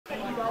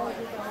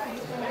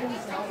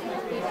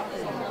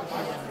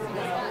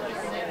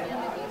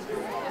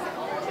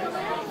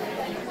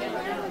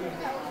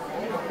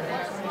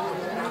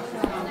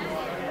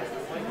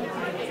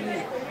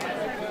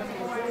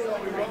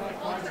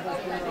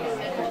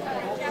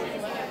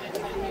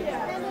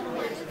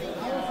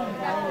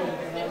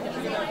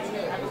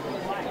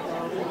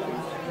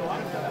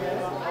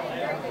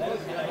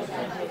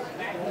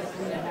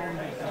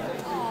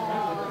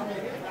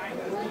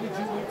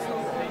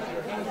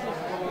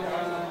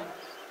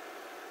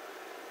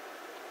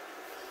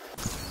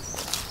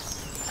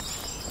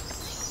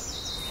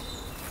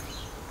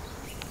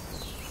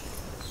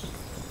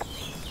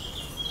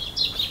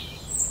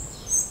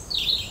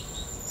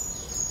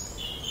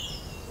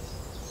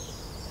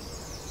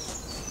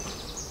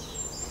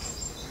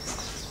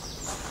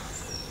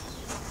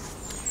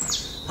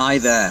Hi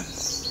there,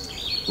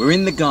 we're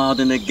in the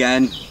garden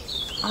again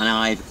and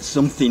I've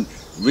something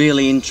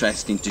really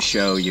interesting to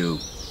show you.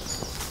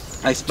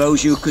 I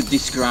suppose you could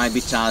describe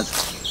it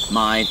as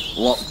my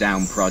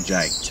lockdown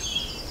project.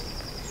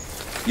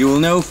 You will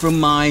know from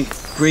my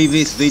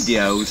previous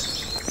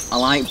videos I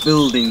like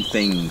building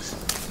things.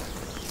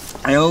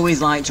 I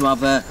always like to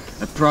have a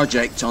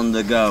project on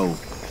the go.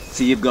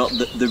 So you've got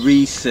the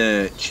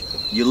research,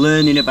 you're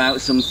learning about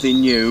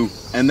something new,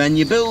 and then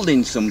you're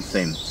building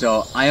something.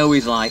 So I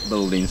always like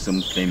building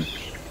something.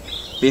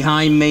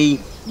 Behind me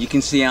you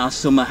can see our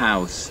summer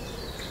house.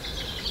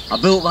 I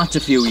built that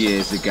a few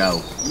years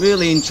ago.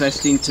 Really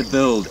interesting to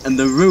build, and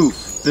the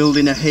roof,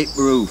 building a hip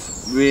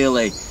roof,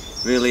 really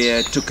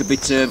took a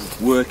bit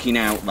of working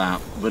out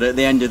that, but at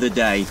the end of the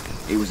day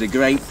it was a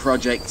great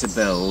project to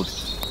build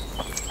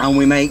and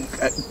we make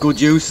good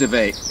use of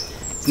it.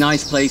 It's a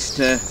nice place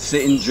to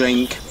sit and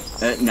drink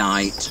at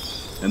night,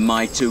 and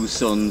my two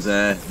sons,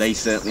 they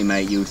certainly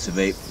make use of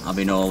it,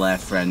 having all their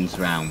friends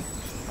round,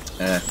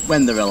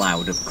 when they're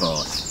allowed, of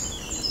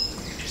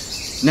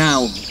course.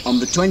 Now, on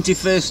the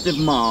 21st of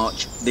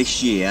March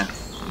this year,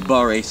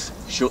 Boris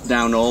shut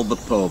down all the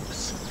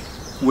pubs,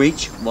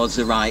 which was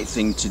the right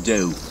thing to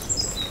do.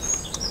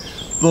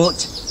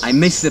 But I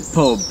miss the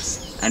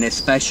pubs, and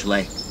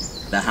especially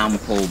the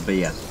hand-pulled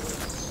beer.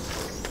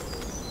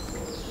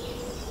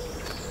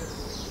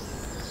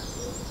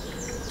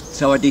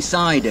 So I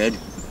decided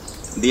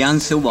the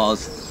answer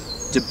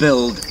was to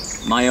build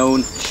my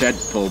own shed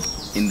pub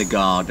in the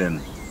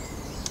garden.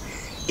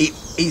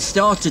 It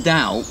started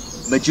out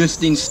by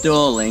just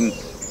installing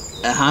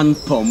a hand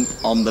pump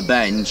on the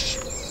bench,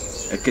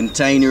 a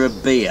container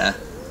of beer,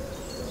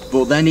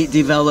 but then it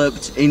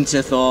developed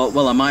into thought,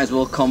 well, I might as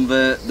well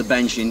convert the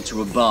bench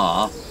into a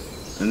bar,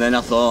 and then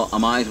I thought I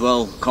might as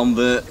well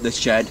convert the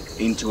shed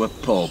into a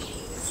pub.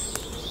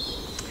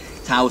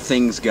 It's how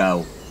things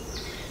go.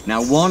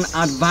 Now, one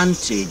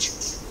advantage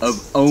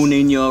of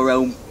owning your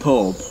own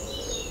pub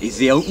is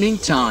the opening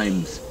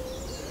times.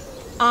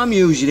 I'm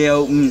usually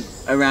open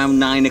around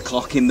 9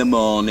 o'clock in the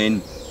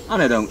morning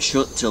and I don't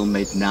shut till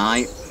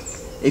midnight.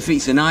 If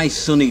it's a nice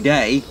sunny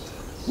day,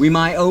 we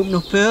might open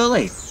up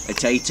early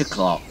at 8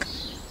 o'clock.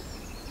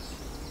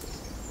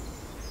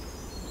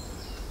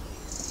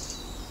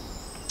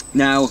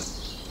 Now,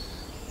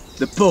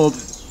 the pub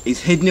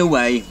is hidden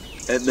away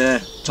at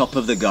the top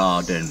of the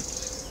garden,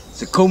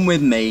 so come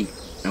with me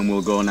and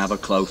we'll go and have a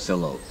closer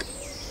look.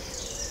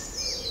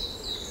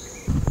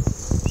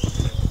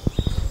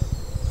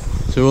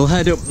 So we'll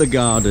head up the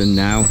garden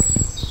now.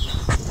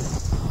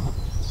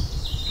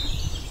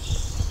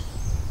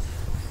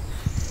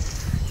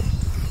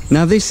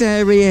 Now this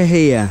area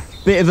here,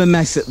 bit of a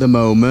mess at the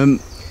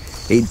moment.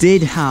 It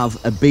did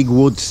have a big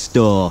wood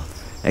store,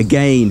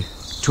 again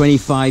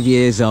 25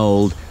 years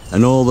old,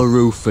 and all the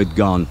roof had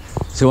gone.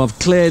 So I've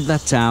cleared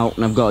that out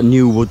and I've got a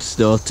new wood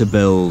store to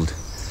build.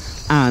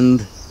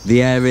 And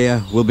the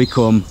area will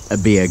become a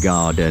beer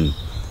garden.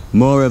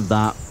 More of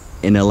that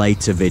in a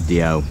later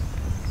video.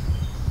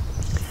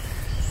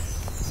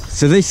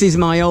 So this is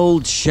my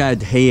old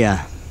shed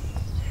here.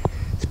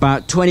 It's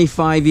about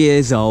 25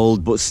 years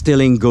old but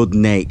still in good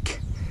nick.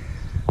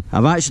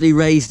 I've actually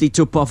raised it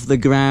up off the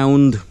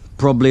ground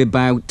probably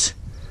about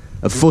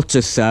a foot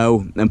or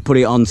so and put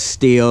it on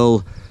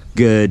steel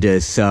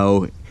girders,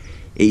 so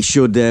it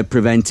should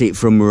prevent it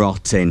from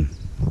rotting.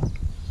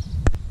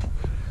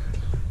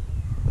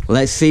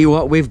 Let's see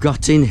what we've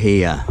got in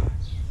here.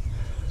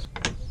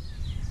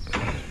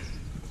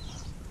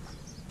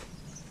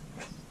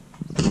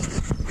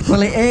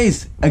 Well, it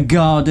is a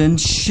garden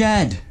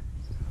shed.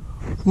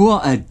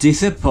 What a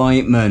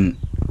disappointment.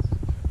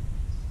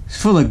 It's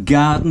full of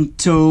garden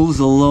tools,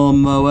 a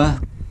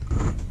lawnmower.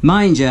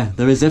 Mind you,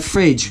 there is a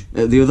fridge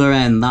at the other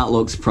end, that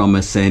looks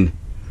promising.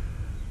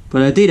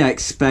 But I did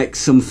expect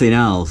something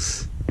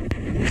else.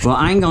 But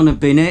hang on a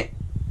minute.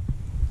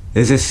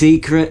 There's a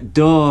secret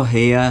door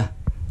here.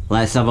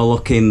 Let's have a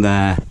look in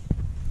there.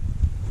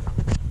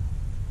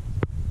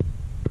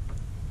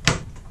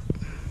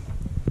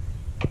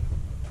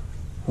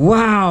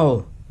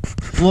 Wow!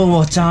 Look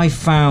what I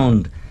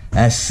found.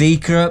 A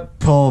secret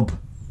pub.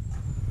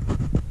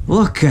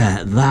 Look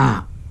at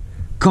that.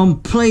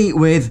 Complete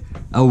with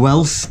a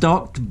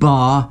well-stocked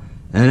bar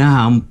and a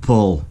hand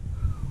pull.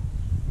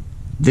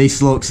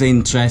 This looks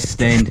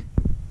interesting.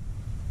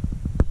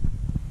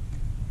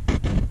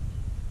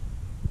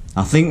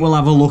 I think we'll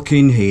have a look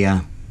in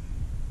here.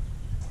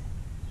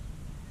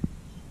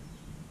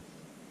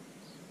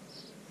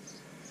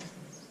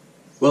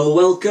 Well,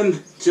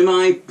 welcome to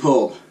my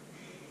pub.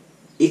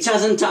 It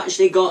hasn't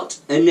actually got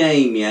a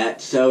name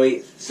yet, so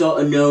it's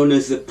sort of known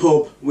as the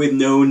pub with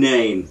no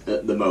name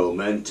at the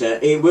moment.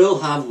 It will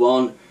have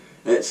one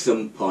at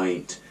some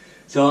point.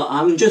 So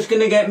I'm just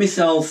going to get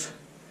myself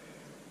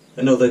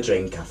another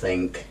drink, I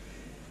think.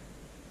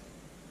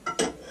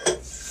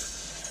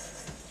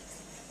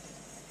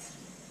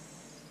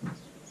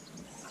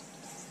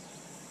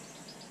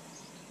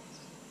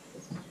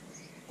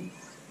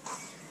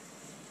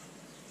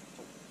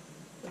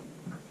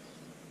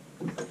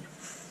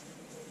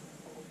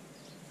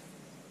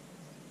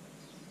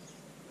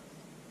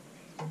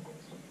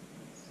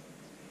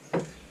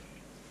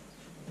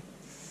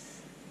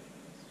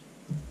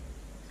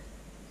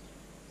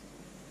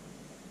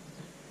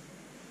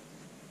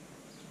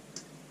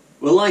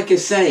 Well, like I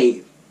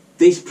say,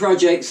 this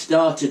project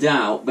started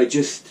out by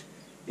just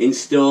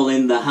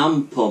installing the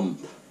hand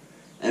pump,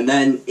 and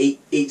then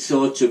it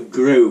sort of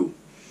grew.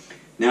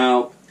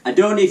 Now, I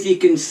don't know if you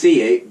can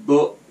see it,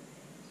 but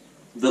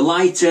the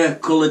lighter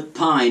coloured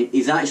pine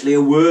is actually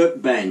a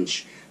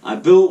workbench. I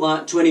built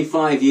that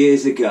 25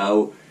 years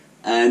ago,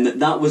 and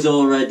that was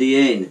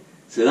already in.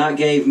 So that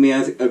gave me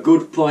a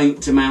good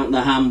point to mount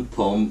the hand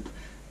pump,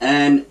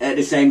 and at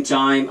the same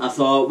time I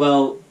thought,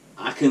 well,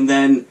 I can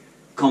then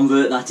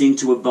convert that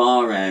into a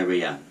bar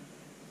area.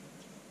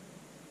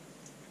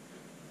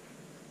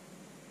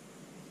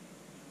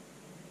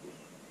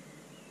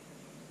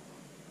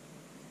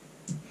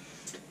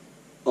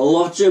 A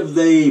lot of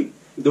the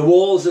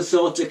walls are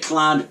sort of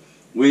clad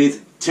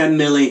with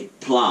 10mm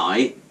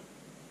ply,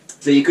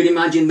 so you can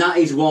imagine that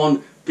is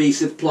one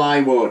piece of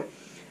plywood.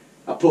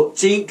 I put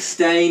teak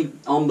stain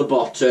on the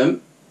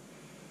bottom,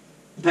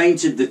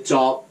 painted the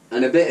top,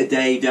 and a bit of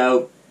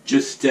dado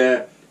just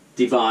to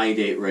divide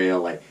it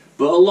really.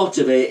 But a lot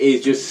of it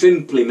is just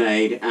simply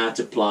made out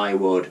of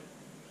plywood,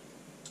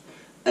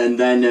 and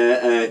then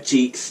a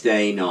teak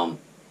stain on.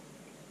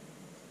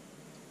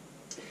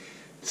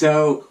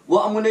 So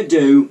what I'm going to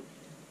do,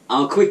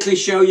 I'll quickly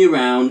show you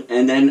around,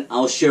 and then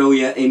I'll show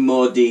you in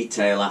more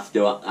detail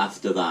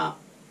after that.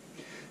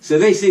 So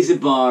this is a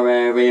bar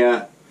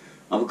area.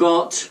 I've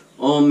got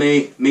all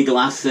my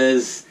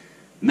glasses.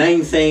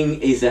 Main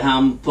thing is the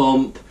hand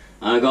pump,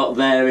 and I've got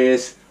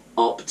various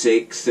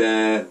optics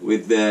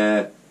with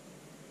the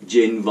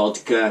gin,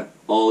 vodka,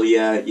 all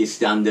your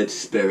standard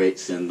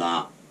spirits and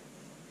that.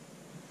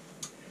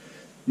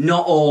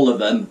 Not all of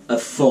them are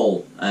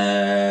full,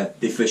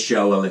 they for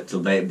show a little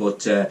bit,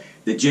 but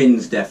the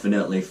gin's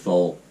definitely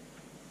full.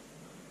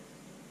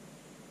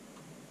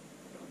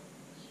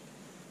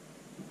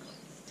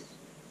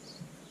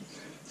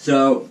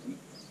 So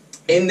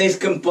in this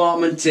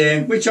compartment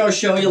here, which I'll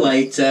show you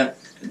later,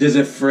 there's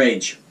a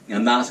fridge,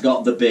 and that's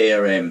got the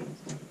beer in.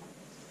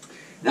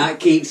 That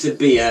keeps the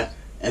beer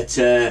at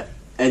a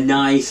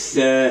nice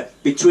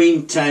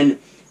between 10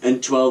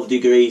 and 12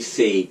 degrees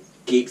C.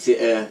 Keeps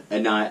it a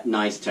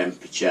nice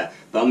temperature.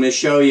 But I'm going to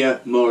show you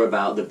more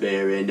about the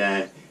beer in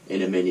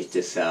a minute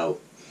or so.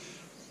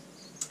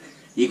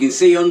 You can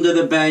see under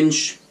the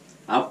bench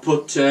I've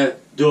put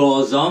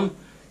doors on,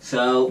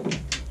 so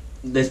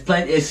there's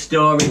plenty of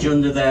storage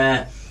under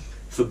there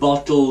for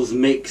bottles,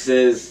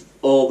 mixers,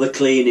 all the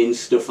cleaning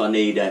stuff I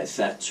need,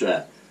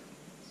 etc.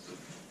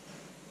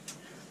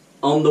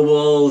 On the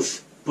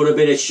walls, put a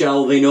bit of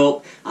shelving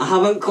up. I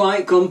haven't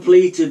quite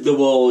completed the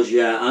walls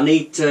yet. I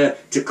need to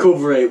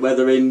cover it,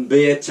 whether in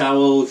beer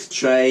towels,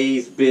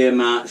 trays, beer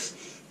mats,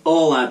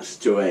 all adds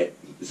to it.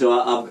 So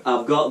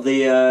I've got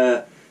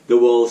the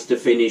walls to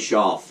finish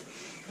off.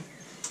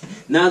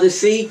 Now the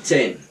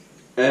seating,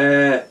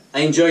 I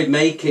enjoyed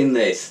making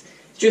this.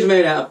 It's just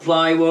made out of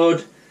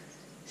plywood.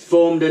 It's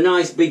formed a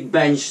nice big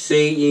bench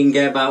seat. You can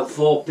get about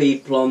 4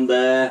 people on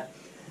there.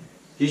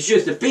 It's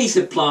just a piece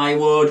of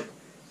plywood,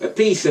 a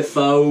piece of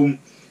foam,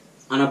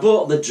 and I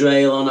bought the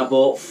drail on. I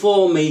bought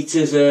 4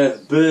 metres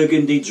of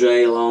burgundy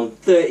drail on,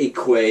 30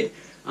 quid,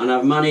 and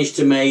I've managed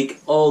to make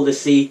all the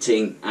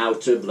seating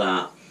out of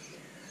that.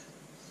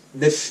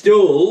 The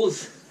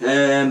stools,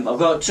 I've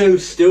got 2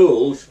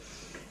 stools.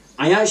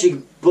 I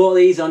actually bought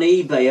these on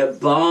eBay at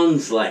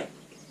Barnsley.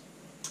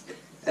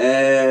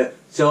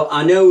 So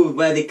I know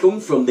where they come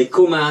from. They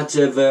come out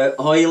of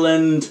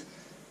Hoyland,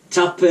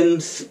 Tappan,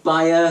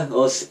 Spire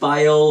or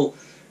Spile.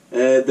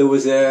 There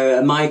was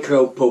a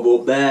micro pub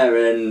up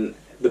there, and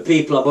the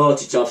people I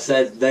bought it off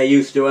said they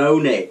used to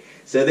own it.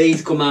 So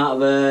these come out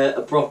of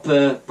a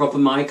proper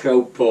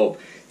micro pub.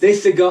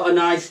 This has got a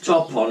nice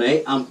top on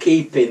it. I'm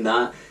keeping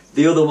that.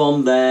 The other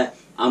one there,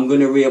 I'm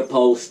going to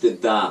reupholster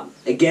that.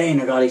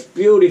 Again, I got this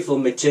beautiful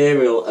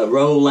material, a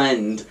roll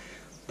end,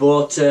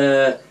 but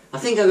I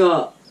think I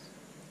bought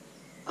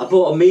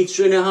 1.5 meters.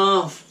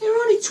 They were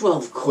only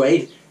 12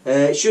 quid.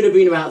 It should have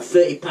been about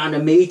 £30 a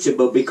metre,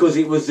 but because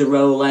it was the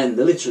roll end,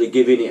 they're literally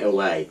giving it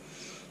away.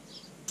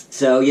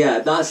 So yeah,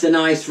 that's a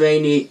nice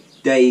rainy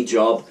day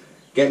job.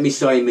 Get my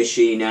sewing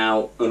machine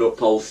out and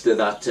upholster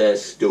that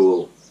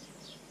stool.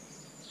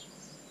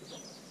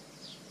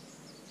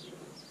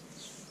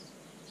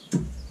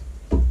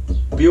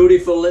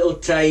 Beautiful little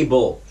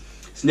table.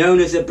 It's known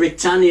as a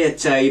Britannia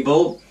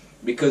table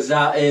because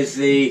that is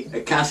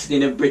a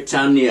casting of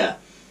Britannia.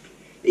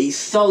 It's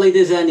solid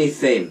as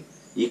anything.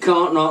 You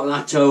can't knock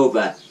that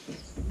over.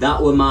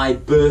 That were my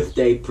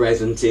birthday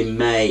present in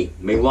May.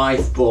 My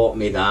wife bought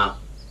me that.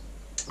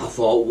 I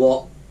thought,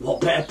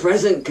 what better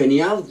present can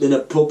you have than a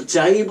pub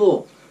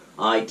table?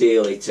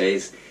 Ideal it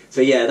is. So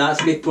yeah,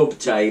 that's my pub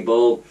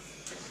table.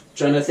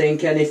 Trying to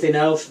think anything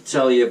else to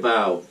tell you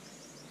about.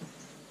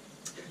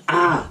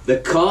 Ah, the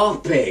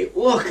carpet.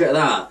 Look at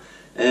that.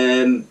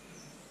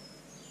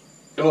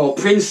 Oh,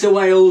 Prince of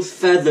Wales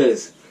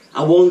feathers.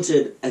 I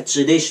wanted a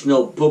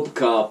traditional pub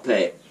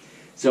carpet.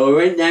 So I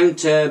went down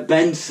to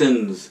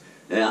Benson's.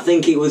 I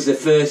think it was the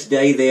first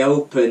day they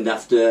opened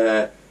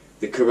after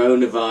the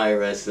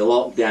coronavirus, the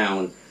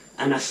lockdown.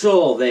 and I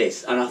saw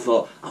this and I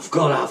thought, I've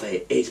got to have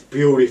it, it's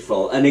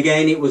beautiful. And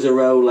again it was a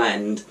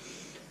Roland,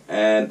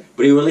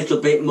 but it was a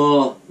little bit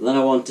more than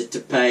I wanted to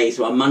pay,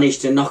 so I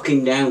managed to knock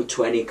him down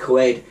 20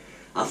 quid.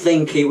 I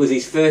think it was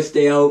his first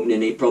day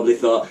opening. He probably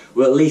thought,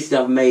 well, at least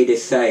I've made a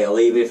sale,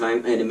 even if I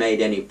haven't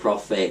made any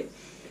profit.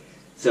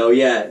 So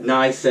yeah,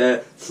 nice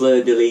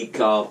fleur-de-lis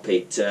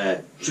carpet,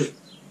 just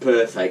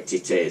perfect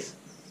it is.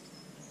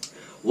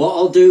 What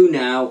I'll do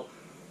now,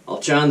 I'll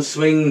try and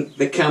swing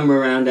the camera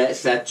around,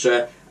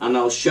 etc., and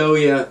I'll show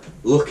you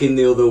looking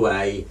the other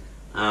way,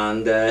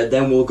 and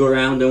then we'll go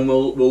around and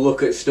we'll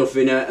look at stuff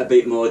in a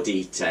bit more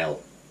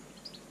detail.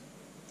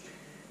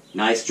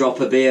 Nice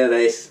drop of beer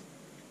this.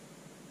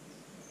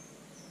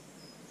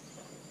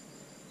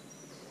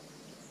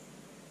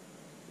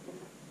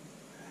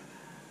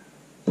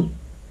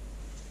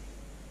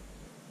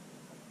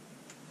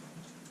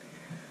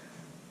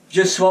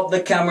 Just swap the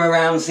camera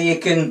around so you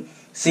can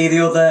see the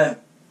other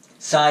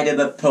side of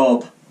the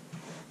pub.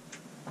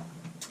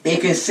 You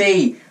can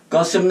see,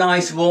 got some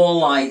nice wall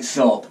lights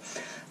up.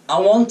 I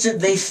wanted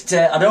this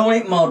to, I don't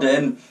want it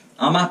modern,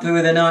 I'm happy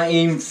with the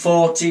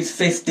 1940s,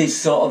 50s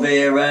sort of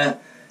era,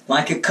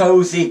 like a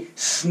cosy,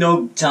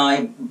 snug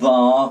type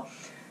bar.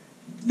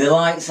 The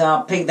lights,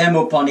 I picked them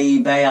up on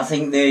eBay, I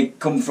think they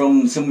come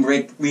from some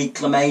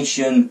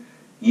reclamation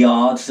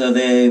yard, so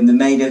they're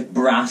made of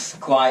brass,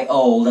 quite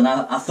old, and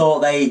I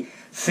thought they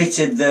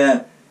fitted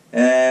the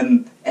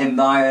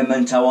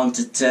environment I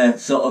wanted to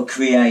sort of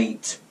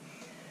create.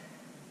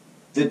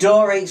 The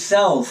door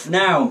itself,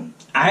 now,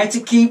 I had to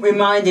keep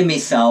reminding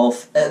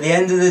myself, at the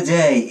end of the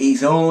day,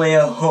 it's only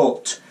a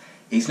hut.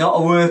 It's not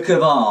a work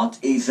of art,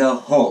 it's a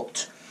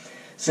hut.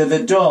 So the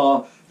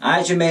door, I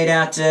actually made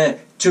out of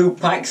 2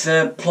 packs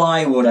of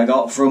plywood I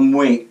got from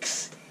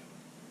Wickes.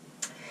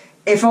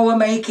 If I were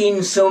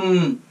making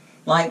some,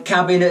 like,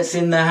 cabinets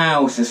in the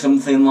house or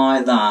something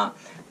like that,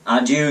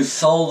 I'd use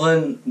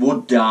solvent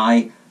wood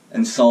dye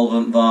and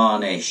solvent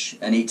varnish,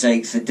 and it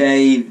takes a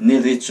day,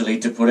 literally,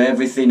 to put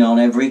everything on,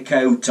 every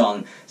coat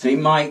on, so it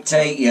might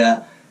take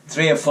you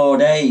 3 or 4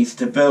 days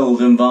to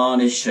build and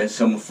varnish or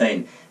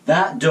something.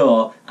 That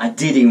door I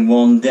did in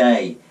 1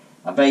 day.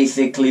 I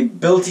basically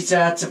built it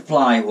out of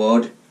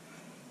plywood,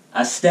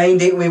 I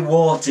stained it with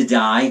water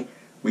dye,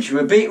 which were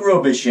a bit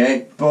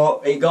rubbishy,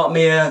 but it got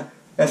me a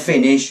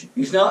finish.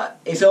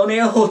 It's only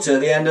a hut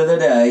at the end of the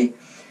day.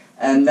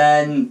 And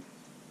then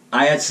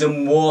I had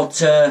some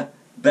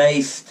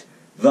water-based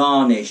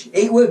varnish.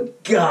 It were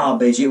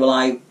garbage. It were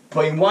like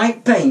putting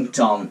white paint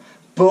on,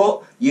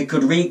 but you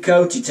could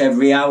recoat it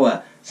every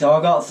hour. So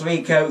I got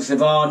 3 coats of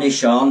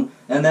varnish on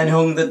and then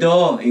hung the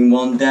door in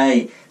 1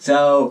 day.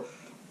 So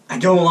I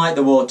don't like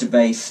the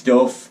water-based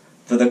stuff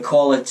for the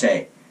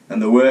quality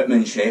and the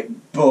workmanship,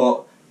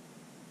 but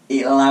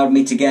it allowed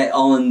me to get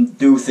on and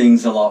do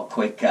things a lot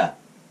quicker.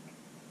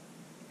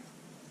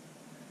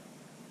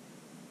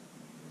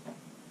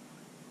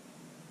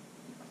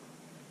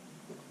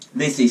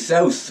 This is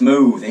so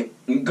smooth,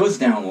 it goes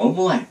down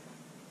lovely.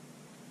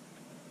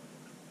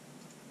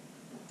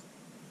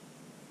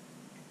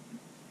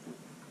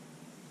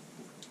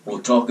 We'll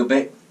talk a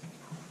bit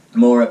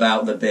more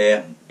about the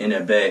beer in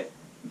a bit.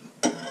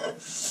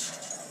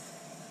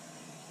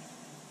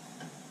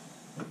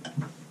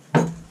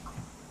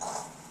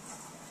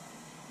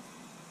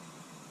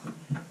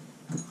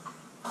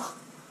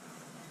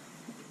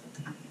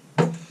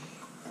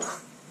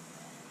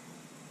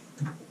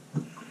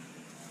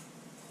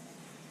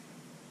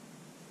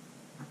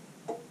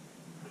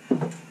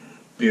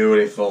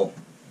 Beautiful.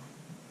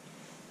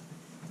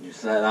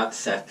 Just let that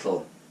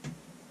settle.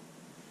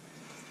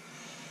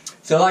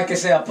 So like I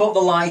say, I put the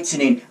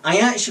lighting in. I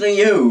actually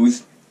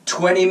used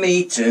 20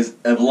 metres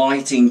of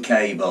lighting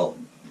cable.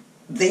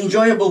 The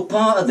enjoyable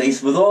part of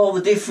this with all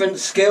the different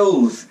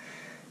skills.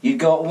 You've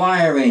got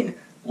wiring,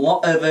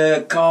 lot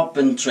of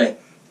carpentry,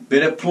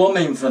 bit of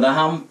plumbing for the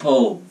hand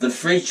pull, the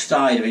fridge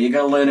side of it, you've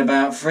got to learn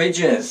about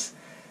fridges,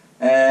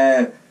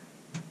 the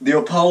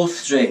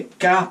upholstery,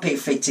 carpet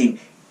fitting.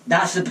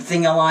 That's the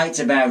thing I liked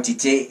about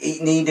it.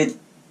 It needed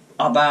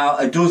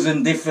about a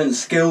dozen different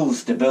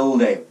skills to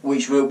build it,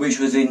 which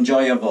was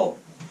enjoyable.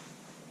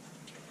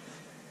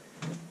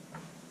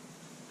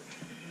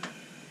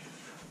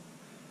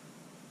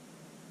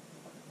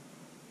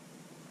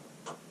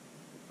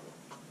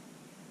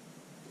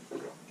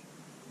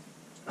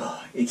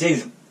 It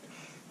is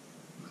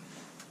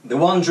the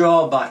one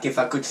drawback, if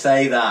I could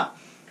say that.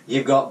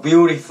 You've got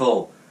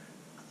beautiful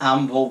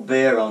ample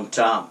beer on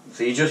tap,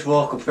 so you just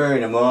walk up here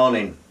in the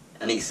morning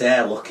and it's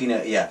there looking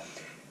at you.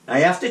 Now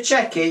you have to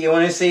check it. You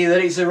want to see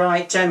that it's the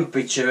right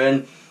temperature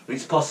and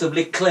it's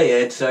possibly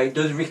cleared, so it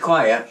does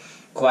require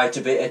quite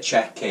a bit of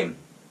checking.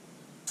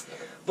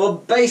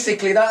 But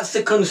basically that's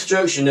the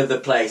construction of the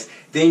place.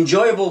 The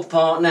enjoyable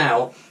part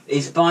now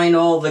is buying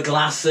all the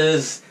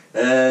glasses,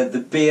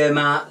 the beer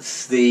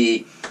mats,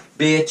 the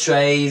beer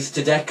trays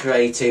to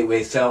decorate it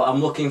with, so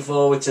I'm looking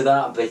forward to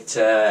that bit.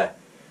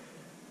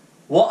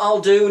 What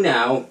I'll do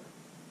now,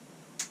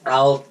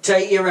 I'll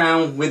take you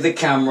around with the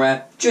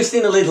camera just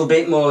in a little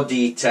bit more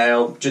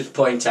detail, just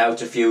point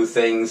out a few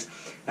things,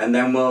 and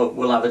then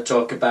we'll have a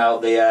talk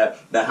about the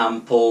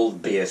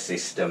hand-pulled beer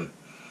system.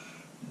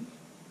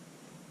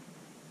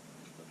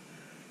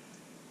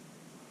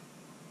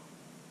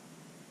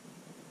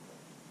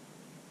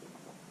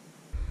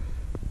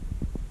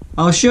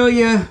 I'll show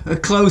you a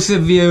closer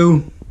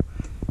view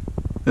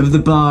of the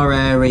bar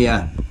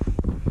area.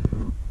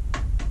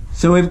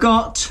 So we've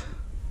got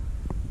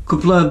a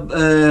couple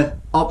of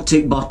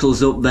optic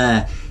bottles up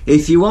there.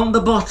 If you want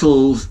the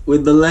bottles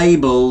with the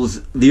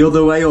labels the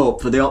other way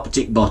up for the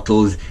optic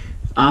bottles,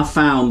 I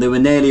found they were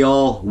nearly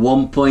all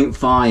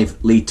 1.5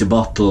 litre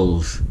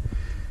bottles.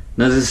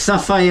 Now the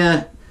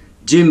sapphire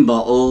gin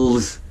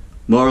bottles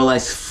more or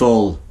less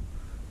full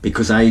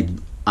because I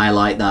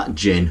like that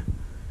gin.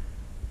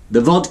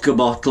 The vodka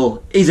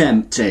bottle is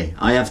empty.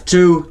 I have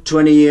two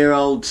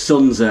 20-year-old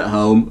sons at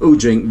home who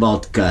drink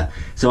vodka,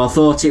 so I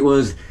thought it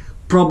was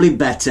probably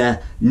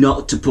better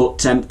not to put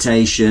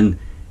temptation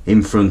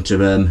in front of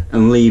them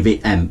and leave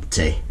it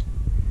empty.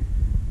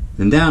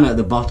 And down at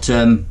the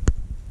bottom,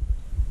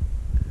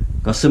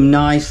 got some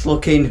nice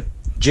looking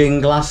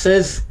gin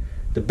glasses,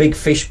 the big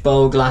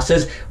fishbowl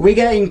glasses. We're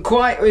getting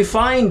quite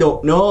refined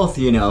up north,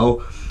 you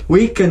know.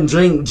 We can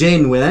drink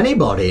gin with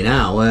anybody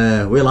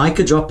now. We like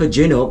a drop of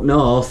gin up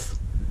north.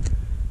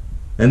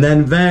 And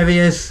then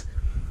various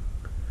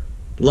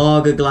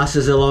lager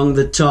glasses along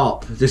the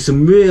top. There's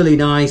some really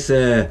nice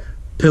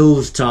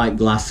pills type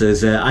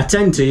glasses. I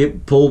tend to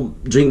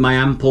drink my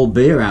ample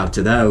beer out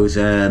of those.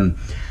 And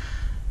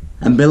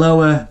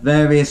below are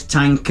various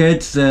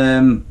tankards.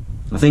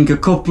 I think a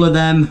couple of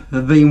them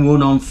have been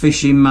won on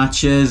fishing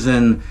matches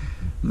and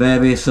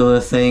various other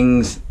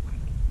things.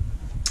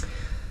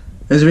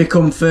 As we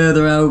come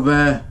further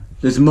over,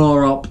 there's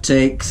more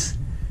optics.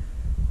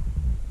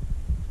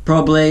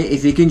 Probably,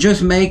 if you can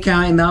just make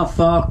out in that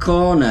far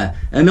corner,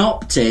 an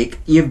optic,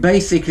 you've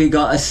basically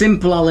got a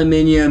simple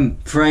aluminium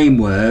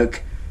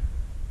framework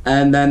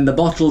and then the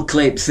bottle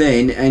clips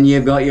in and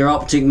you've got your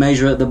optic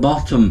measure at the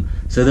bottom.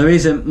 So there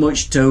isn't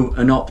much to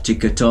an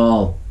optic at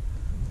all.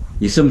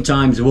 You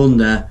sometimes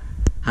wonder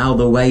how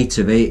the weight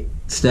of it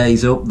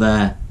stays up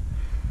there.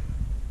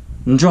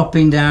 And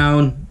dropping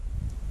down,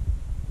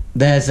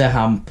 there's a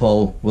hand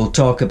pull. We'll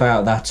talk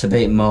about that a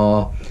bit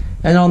more.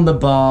 And on the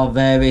bar,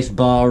 various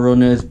bar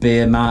runners,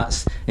 beer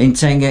mats,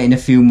 intend getting a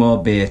few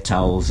more beer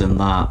towels and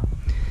that.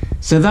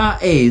 So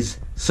that is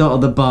sort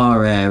of the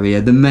bar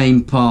area. The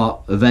main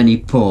part of any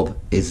pub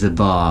is the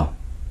bar.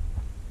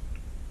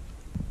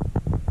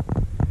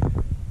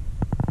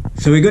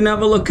 So we're going to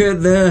have a look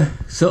at the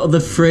sort of the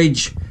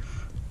fridge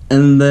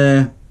and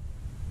a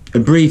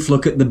brief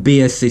look at the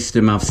beer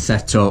system I've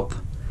set up.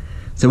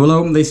 So we'll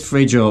open this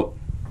fridge up.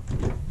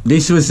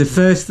 This was the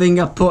first thing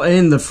I put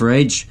in the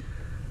fridge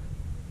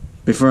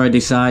before I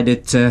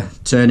decided to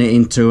turn it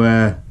into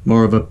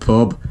more of a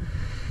pub.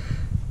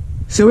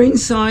 So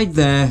inside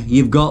there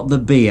you've got the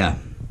beer.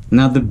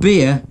 Now the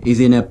beer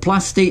is in a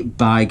plastic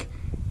bag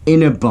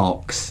in a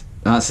box.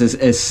 That's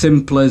as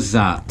simple as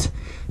that.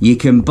 You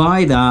can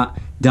buy that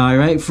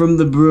direct from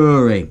the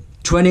brewery.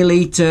 20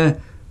 litre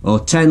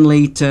or 10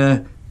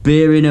 litre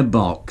beer in a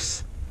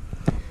box.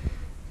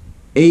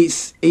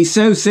 It's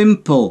so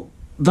simple.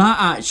 That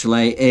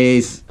actually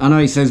is, I know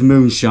it says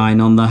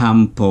moonshine on the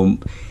hand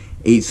pump.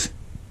 It's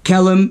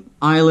Kelham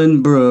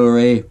Island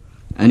Brewery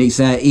and it's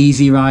their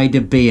Easy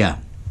Rider beer.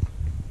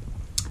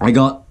 I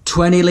got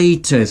 20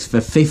 litres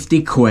for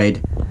 50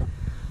 quid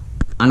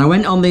and I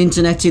went on the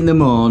internet in the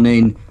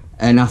morning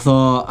and I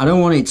thought I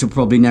don't want it till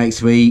probably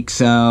next week,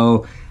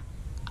 so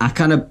I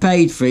kind of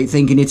paid for it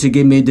thinking it would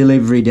give me a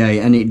delivery date,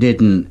 and it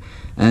didn't.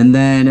 And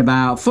then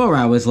about 4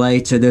 hours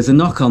later there's a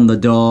knock on the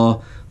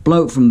door.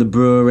 Bloke from the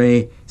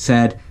brewery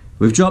said,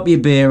 "We've dropped your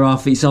beer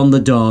off, it's on the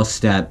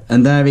doorstep."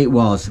 And there it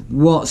was.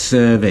 What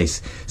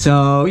service.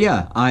 So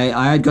yeah,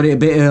 I had got it a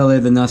bit earlier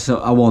than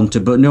I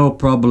wanted, but no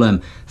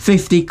problem.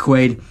 50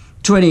 quid,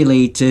 20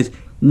 litres,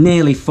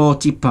 nearly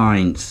 40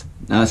 pints.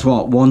 That's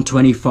what,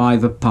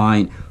 125 a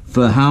pint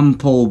for hand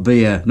pull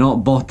beer,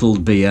 not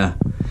bottled beer.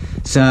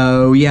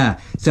 So yeah,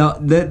 so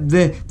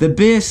the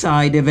beer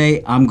side of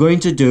it, I'm going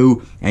to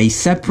do a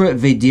separate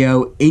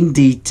video in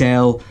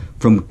detail,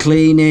 from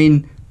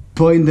cleaning,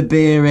 putting the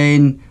beer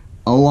in,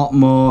 a lot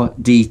more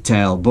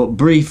detail, but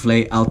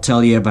briefly I'll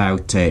tell you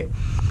about it.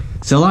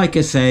 So like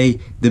I say,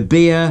 the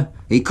beer,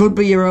 it could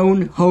be your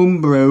own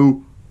home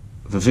brew.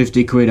 For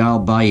 50 quid I'll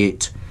buy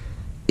it.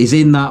 Is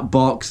in that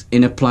box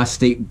in a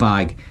plastic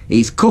bag.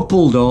 It's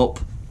coupled up,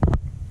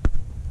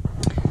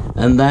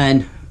 and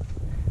then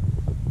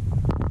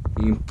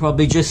you can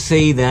probably just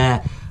see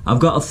there I've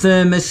got a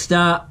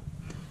thermostat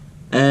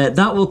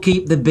that will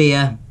keep the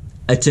beer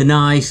at a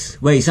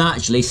nice, well, it's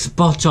actually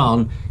spot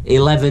on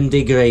 11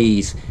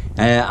 degrees.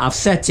 I've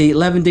set it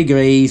 11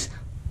 degrees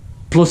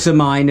plus or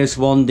minus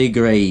 1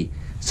 degree,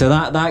 so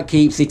that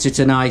keeps it at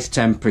a nice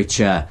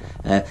temperature.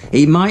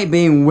 It might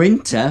be in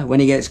winter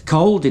when it gets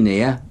cold in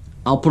here,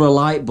 I'll put a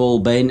light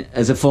bulb in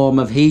as a form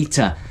of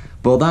heater,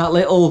 but that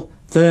little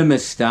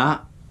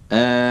thermostat,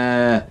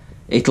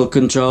 it'll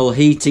control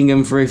heating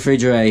and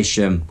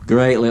refrigeration.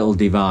 Great little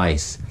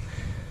device.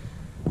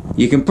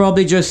 You can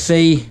probably just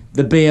see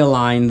the beer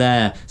line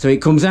there. So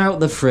it comes out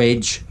the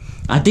fridge.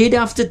 I did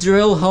have to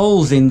drill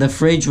holes in the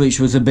fridge, which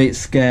was a bit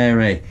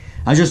scary.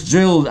 I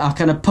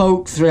kind of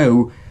poked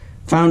through,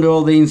 found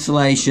all the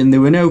insulation,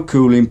 there were no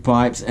cooling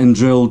pipes, and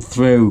drilled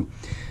through.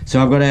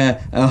 So I've got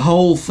a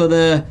hole for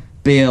the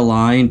beer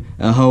line,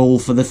 a hole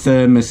for the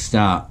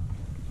thermostat.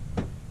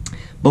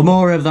 But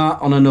more of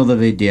that on another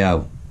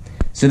video.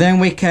 So then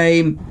we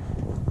came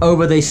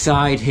over this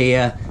side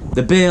here.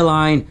 The beer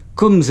line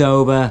comes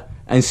over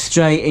and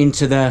straight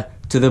into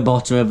the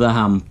bottom of the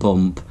hand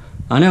pump.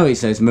 I know it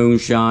says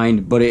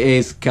moonshine, but it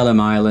is Kelham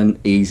Island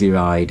Easy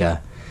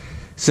Rider.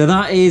 So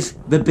that is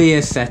the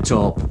beer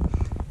setup.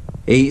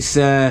 It's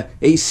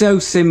so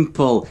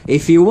simple.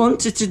 If you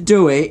wanted to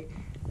do it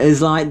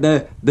as like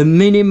the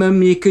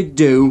minimum you could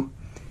do,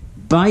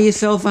 buy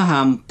yourself a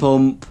hand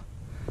pump,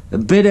 a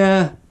bit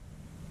of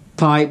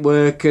pipe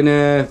work and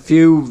a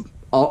few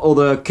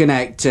other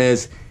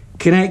connectors,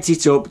 connect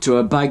it up to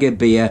a bag of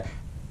beer,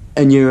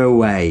 and you're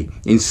away.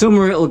 In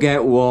summer it'll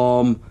get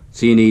warm,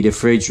 so you need a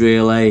fridge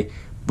really,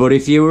 but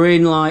if you were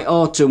in like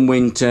autumn,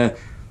 winter,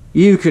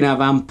 you can have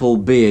ample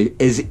beer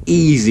as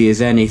easy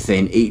as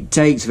anything. It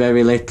takes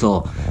very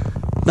little.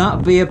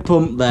 That beer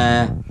pump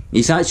there,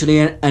 it's actually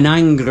an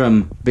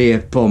Angram beer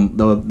pump,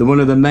 the one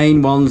of the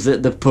main ones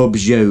that the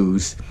pubs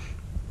use.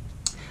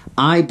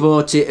 I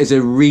bought it as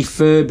a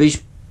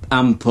refurbished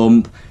hand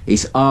pump.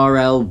 It's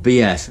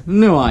RLBS,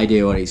 no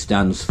idea what it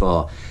stands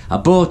for. I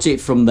bought it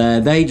from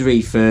there, they'd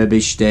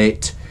refurbished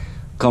it,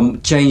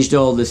 changed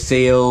all the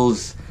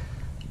seals,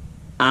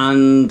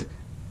 and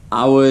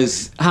I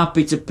was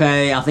happy to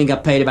pay. I think I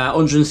paid about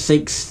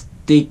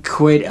 160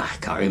 quid, I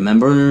can't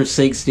remember,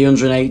 160,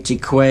 180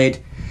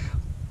 quid.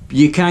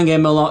 You can get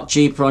them a lot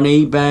cheaper on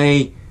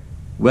eBay.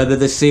 Whether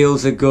the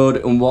seals are good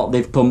and what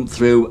they've pumped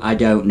through, I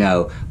don't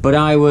know. But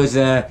I was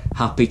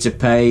happy to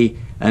pay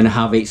and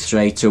have it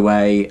straight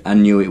away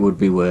and knew it would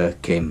be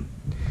working.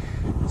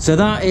 So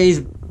that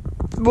is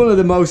one of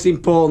the most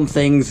important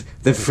things,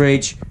 the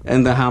fridge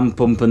and the hand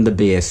pump and the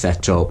beer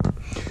setup.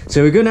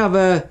 So we're going to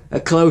have a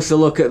closer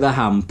look at the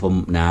hand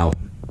pump now.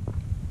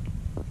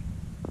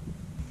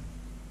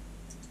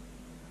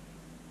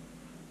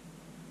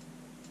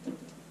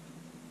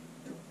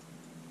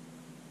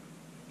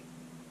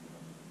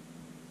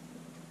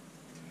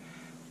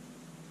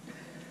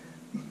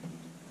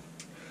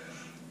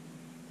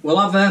 We'll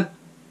have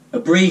a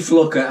brief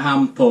look at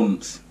hand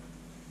pumps.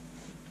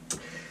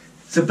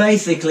 So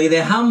basically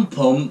the hand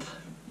pump,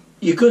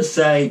 you could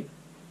say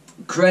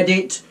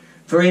credit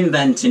for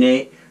inventing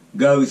it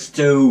goes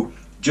to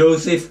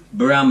Joseph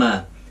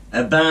Brammer,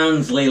 a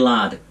Barnsley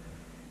lad.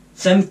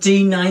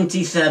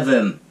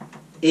 1797,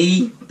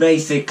 he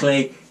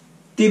basically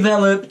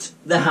developed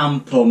the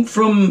hand pump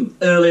from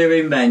earlier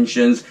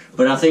inventions,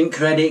 but I think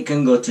credit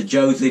can go to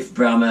Joseph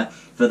Brammer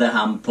for the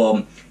hand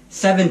pump.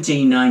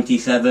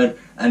 1797,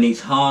 and it's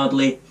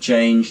hardly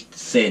changed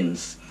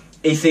since.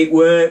 If it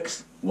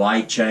works,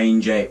 why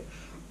change it?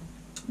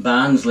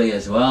 Barnsley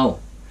as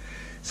well.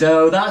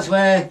 So that's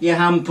where your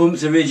hand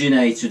pumps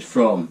originated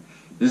from.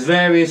 There's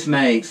various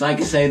makes. Like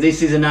I say,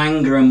 this is an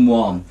Angram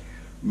one.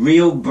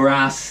 Real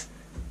brass,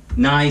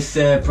 nice,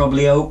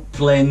 probably oak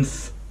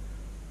plinth.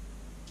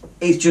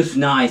 It's just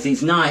nice.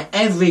 It's nice.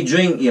 Every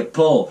drink you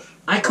pull,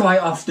 I quite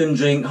often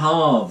drink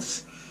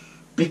halves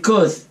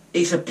because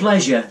it's a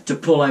pleasure to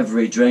pull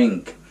every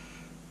drink.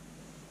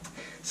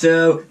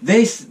 So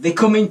they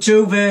come in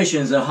two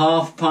versions, a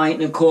half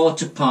pint and a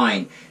quarter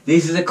pint.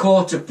 This is a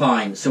quarter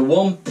pint, so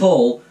one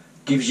pull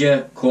gives you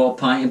a quarter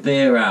pint of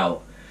beer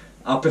out.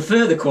 I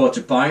prefer the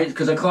quarter pint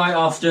because I quite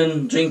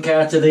often drink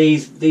out of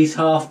these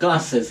half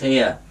glasses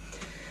here.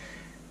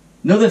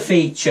 Another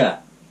feature,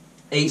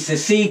 it's a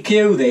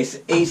CQ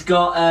this, it's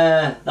got,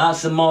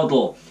 that's the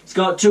model. It's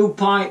got two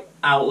pipe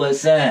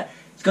outlets there.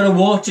 It's got a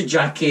water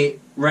jacket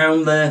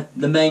round the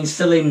main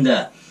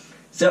cylinder.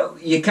 So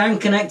you can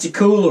connect a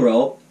cooler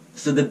up,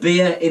 so the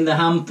beer in the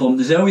hand pump,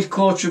 there's always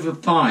quarter of a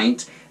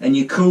pint, and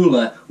your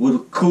cooler will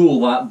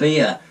cool that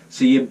beer.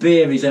 So your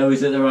beer is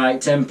always at the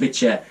right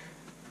temperature.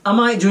 I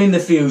might do in the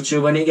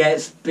future when it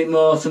gets a bit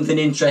more something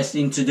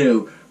interesting to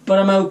do, but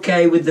I'm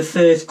okay with the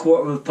first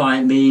quarter of a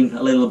pint being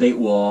a little bit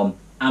warm.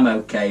 I'm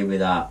okay with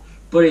that.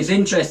 But it's an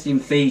interesting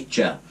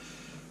feature.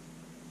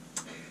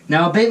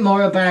 Now a bit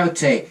more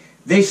about it.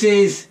 This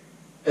is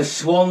a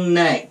swan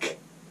neck,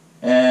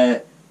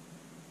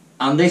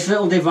 and this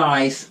little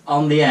device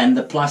on the end,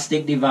 the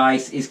plastic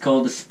device, is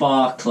called a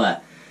sparkler.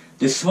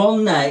 The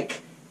swan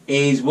neck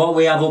is what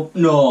we have up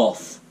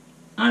north,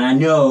 and I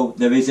know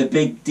there is a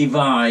big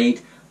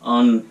divide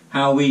on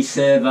how we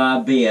serve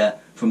our beer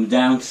from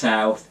down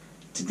south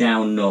to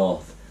down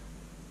north.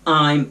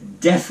 I'm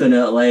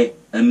definitely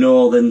a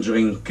northern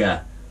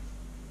drinker.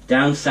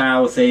 Down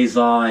south is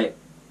like,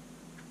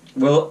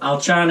 well,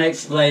 I'll try and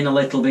explain a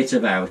little bit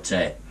about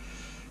it.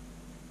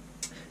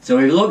 So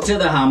we've looked at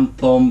the hand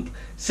pump.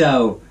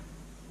 So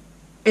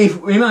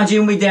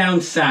imagine we're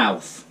down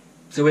south.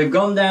 So we've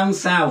gone down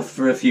south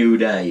for a few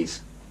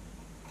days.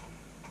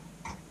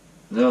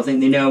 I don't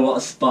think they know what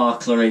a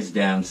sparkler is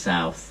down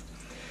south.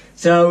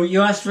 So you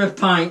ask for a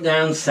pint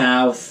down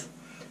south.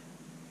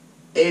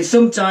 It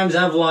sometimes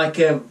have like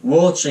a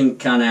watering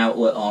can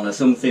outlet on or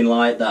something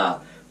like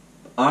that.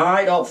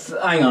 Alright,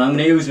 hang on, I'm going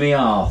to use me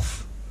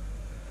half.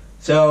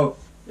 So,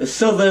 a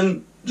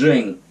southern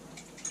drink.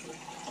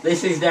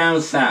 This is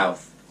down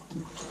south.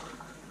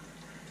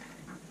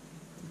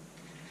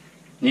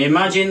 You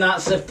imagine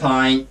that's a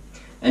pint,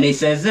 and he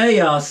says, there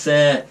you are,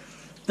 sir,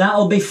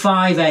 that'll be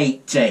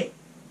 £5.80.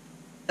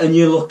 And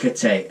you look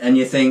at it, and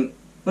you think,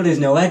 well, there's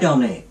no head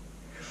on it.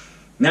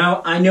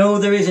 Now, I know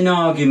there is an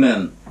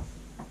argument.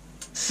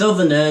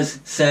 Southerners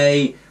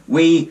say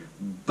we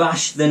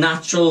bash the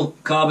natural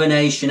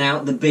carbonation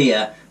out the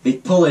beer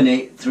by pulling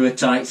it through a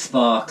tight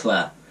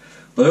sparkler.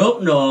 But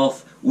up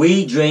north,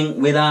 we drink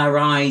with our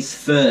eyes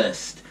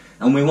first,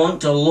 and we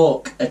want to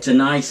look at a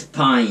nice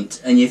pint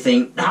and you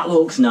think, that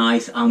looks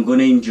nice, I'm going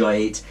to enjoy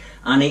it,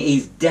 and it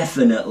is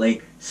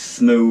definitely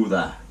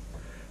smoother.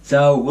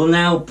 So we'll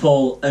now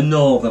pull a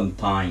northern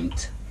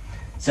pint.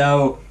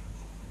 So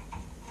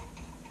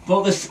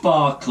put the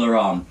sparkler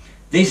on.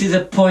 This is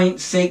a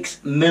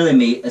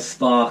 0.6mm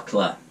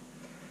sparkler.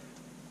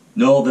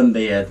 Northern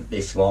beer,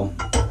 this one.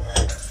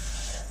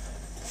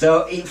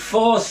 So it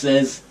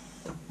forces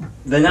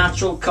the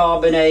natural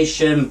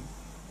carbonation.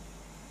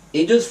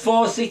 It does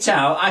force it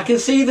out. I can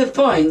see the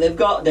point they've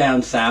got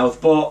down south,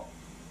 but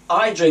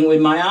I drink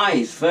with my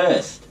eyes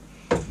first.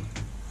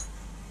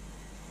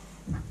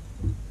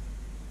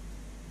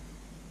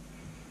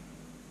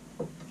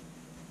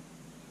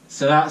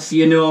 So that's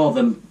your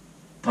northern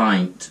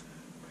pint.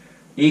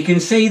 You can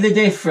see the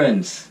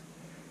difference.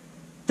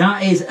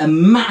 That is a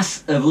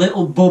mass of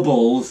little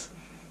bubbles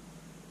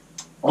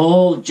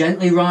all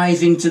gently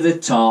rising to the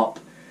top,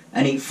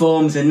 and it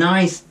forms a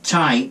nice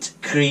tight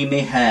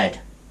creamy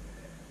head.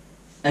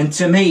 And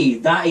to me,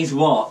 that is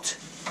what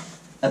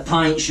a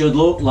pint should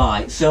look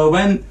like. So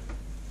when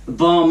the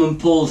barman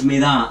pulls me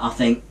that, I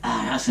think,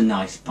 that's a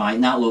nice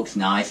pint, that looks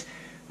nice.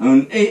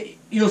 And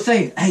you'll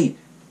say, hey,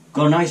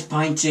 got a nice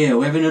pint here,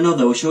 we're having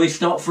another, well, shall we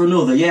stop for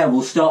another? Yeah,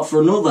 we'll stop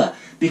for another,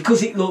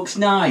 because it looks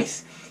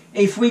nice.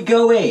 If we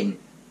go in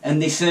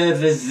and they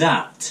serve us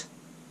that,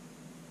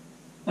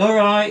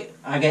 alright,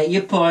 I get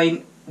your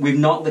point, we've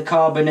knocked the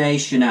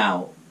carbonation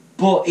out,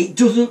 but it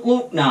doesn't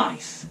look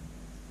nice.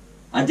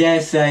 I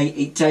dare say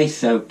it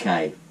tastes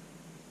okay.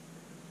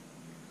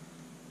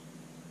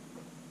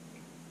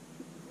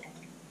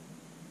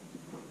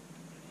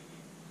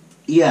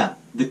 Yeah,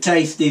 the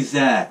taste is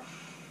there.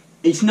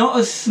 It's not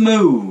as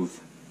smooth.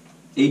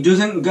 It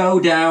doesn't go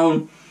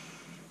down.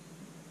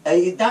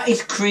 That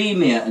is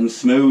creamier and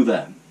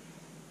smoother.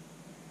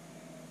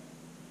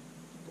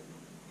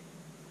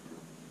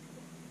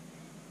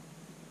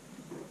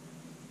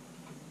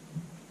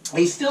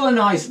 It's still a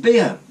nice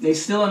beer.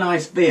 It's still a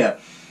nice beer.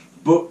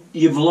 But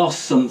you've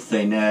lost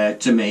something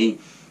to me.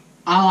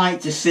 I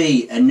like to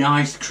see a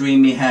nice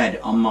creamy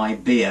head on my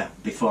beer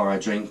before I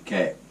drink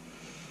it.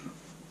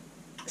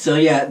 So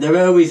yeah, there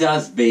always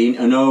has been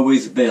and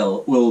always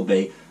will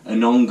be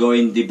an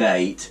ongoing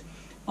debate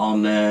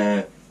on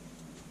the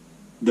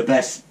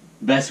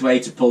best way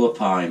to pull a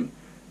pint.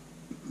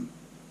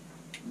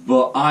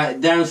 But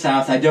down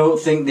south, I don't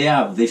think they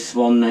have this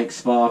Swan Neck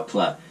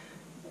Sparkler.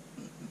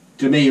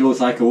 To me, it looks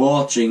like a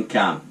watering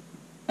can,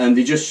 and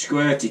they just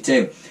squirt it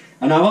in.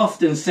 And I've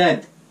often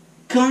said,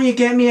 can't you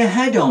get me a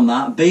head on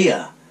that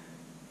beer?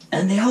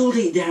 And they hold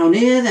it down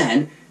here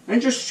then,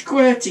 and just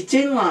squirt it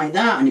in like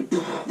that,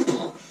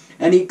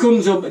 and it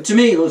comes up, to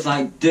me it looks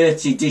like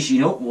dirty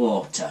dishing up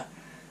water.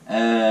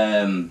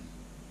 And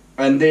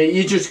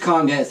you just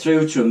can't get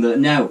through to them that,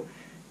 no,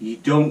 you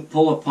don't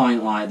pull a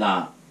pint like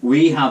that.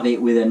 We have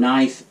it with a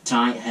nice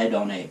tight head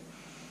on it.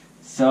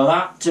 So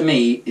that to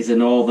me is a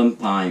northern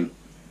pint.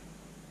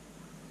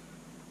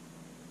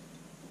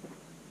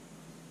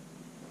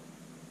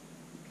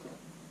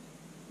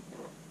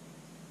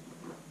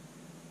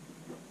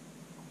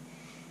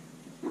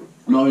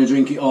 I'm not going to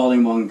drink it all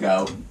in one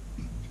go.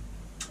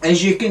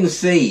 As you can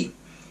see,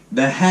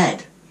 the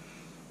head,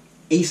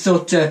 it's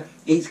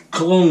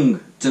clung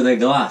to the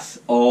glass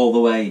all the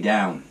way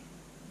down.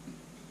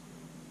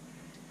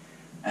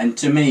 And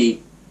to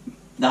me,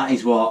 that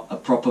is what a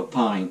proper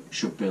pint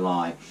should be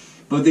like.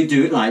 But they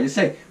do it like they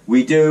say.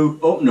 We do,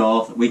 up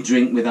north, we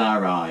drink with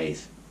our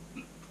eyes.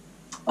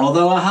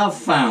 Although I have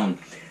found,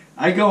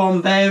 I go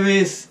on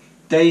various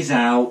days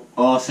out,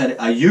 or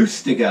I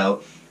used to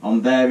go on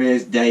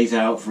various days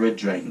out for a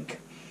drink.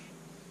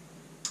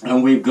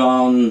 And we've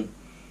gone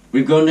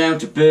down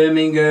to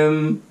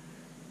Birmingham,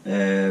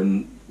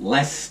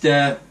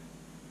 Leicester,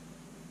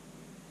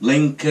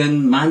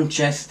 Lincoln,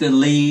 Manchester,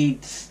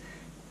 Leeds,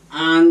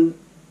 and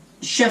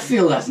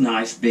Sheffield has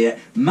nice beer.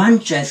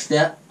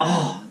 Manchester,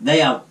 oh, they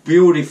have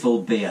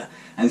beautiful beer.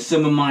 And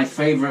some of my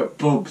favourite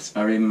pubs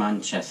are in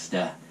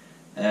Manchester.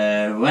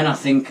 When I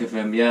think of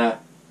them, yeah,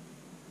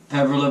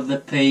 Peveril of the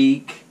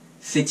Peak,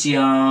 City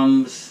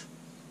Arms,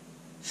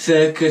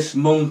 Circus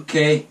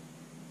Monkey,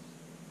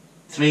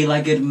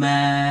 Three-Legged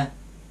Mare.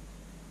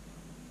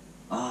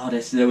 Oh,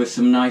 there were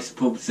some nice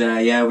pubs there.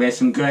 Yeah, we had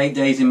some great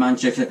days in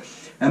Manchester.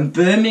 And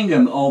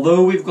Birmingham,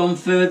 although we've gone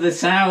further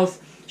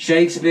south,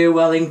 Shakespeare,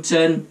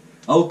 Wellington,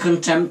 Old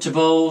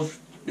Contemptibles,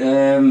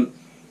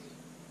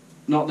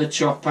 not the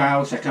Chop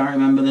House, I can't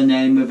remember the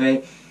name of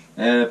it,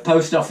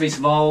 Post Office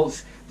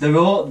Vaults,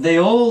 they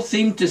all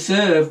seem to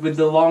serve with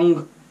the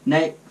long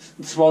neck,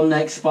 swan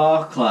neck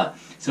sparkler.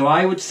 So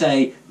I would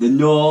say the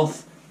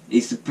north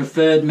is the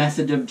preferred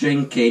method of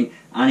drinking,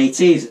 and it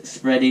is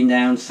spreading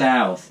down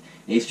south.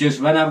 It's just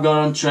when I've gone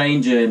on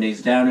train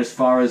journeys down as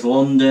far as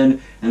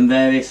London and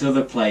various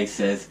other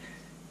places,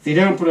 they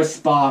don't put a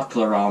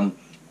sparkler on,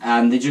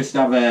 and they just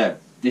have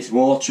this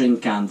watering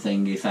can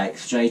thing effect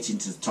straight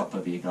into the top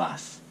of your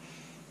glass.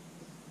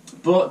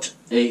 But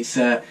I'm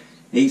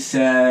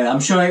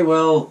sure it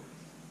will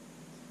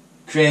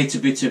create a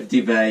bit of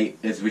debate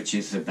as which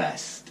is the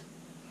best.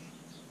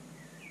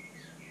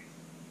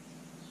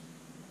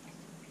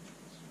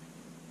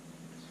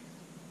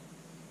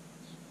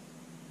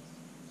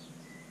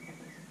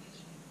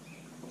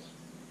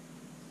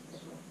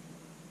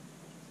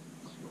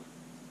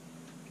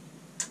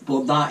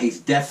 But that is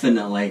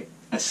definitely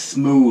a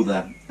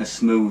smoother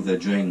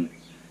drink.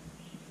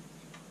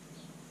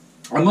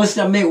 I must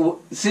admit,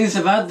 since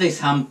I've had this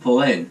hand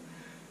pull in,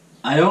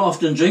 I don't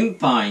often drink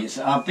pints.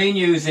 I've been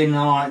using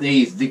like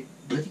these, the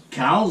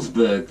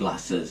Carlsberg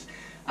glasses.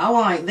 I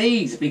like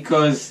these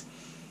because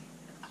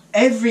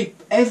every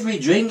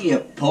drink you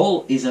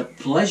pull is a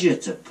pleasure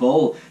to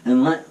pull,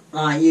 and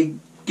like you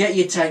get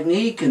your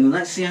technique, and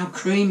let's see how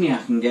creamy I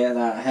can get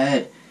that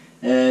head.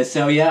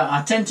 So yeah,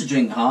 I tend to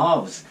drink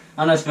halves,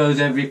 and I suppose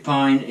every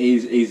pint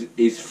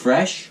is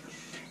fresh,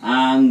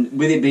 and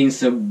with it being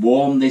so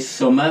warm this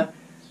summer,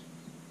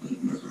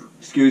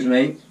 excuse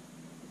me,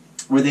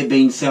 with it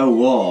being so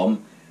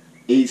warm,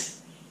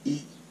 it's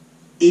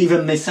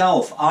even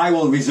myself, I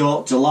will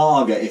resort to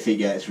lager if it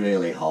gets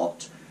really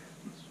hot,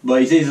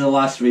 but it is the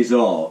last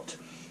resort,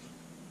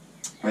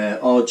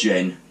 or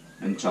gin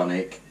and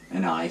tonic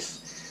and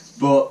ice.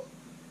 But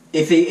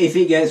if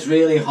it gets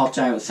really hot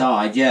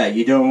outside, yeah,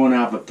 you don't want to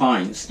have a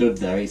pint stood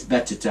there. It's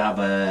better to have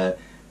a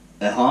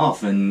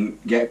half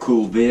and get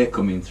cool beer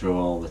coming through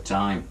all the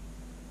time.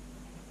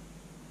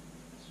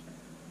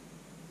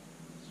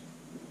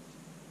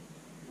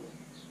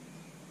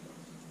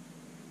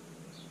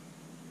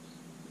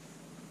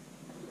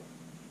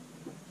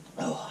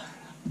 Oh,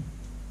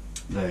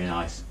 very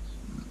nice.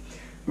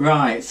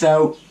 Right,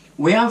 so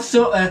we have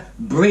sort of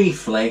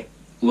briefly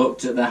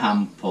looked at the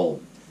hand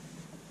pull.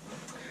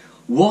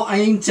 What I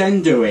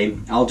intend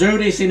doing, I'll do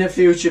this in a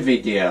future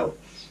video,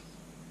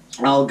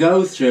 I'll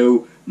go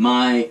through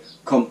my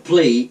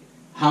complete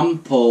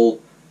hand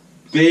pull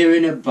beer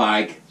in a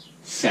bag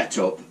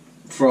setup,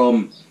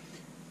 from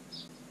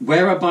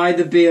where I buy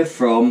the beer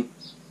from,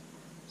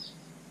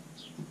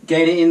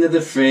 get it into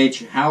the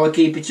fridge, how I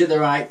keep it at the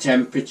right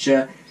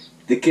temperature,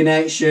 the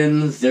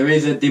connections, there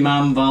is a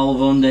demand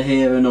valve under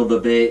here and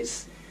other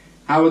bits,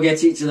 how I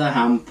get it to the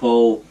hand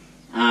pull,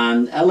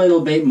 and a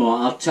little bit more.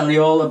 I'll tell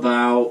you all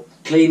about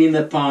cleaning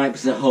the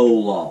pipes, the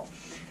whole lot.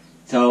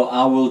 So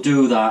I will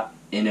do that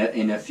in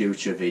a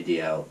future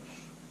video.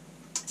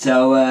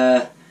 So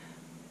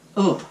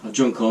oh, I've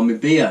drunk all my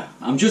beer.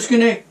 I'm just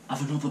gonna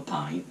have another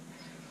pint.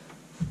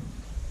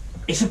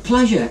 It's a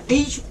pleasure.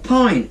 Each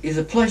pint is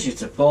a pleasure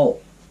to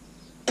pull.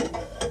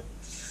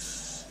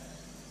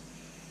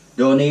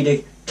 Don't need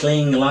a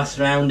clean glass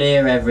round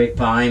here every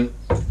pint.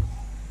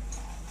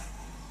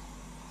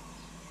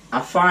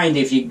 I find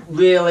if you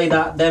really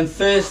them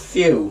first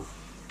few,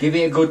 give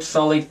it a good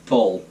solid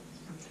pull,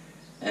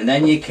 and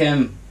then you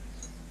can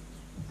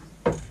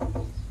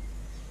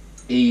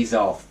ease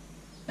off,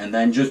 and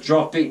then just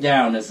drop it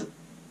down as the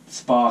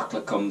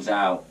sparkler comes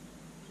out.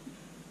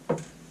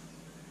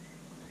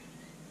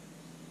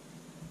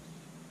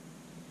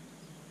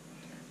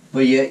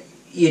 But you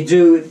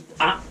do,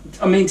 I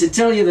mean, to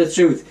tell you the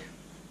truth,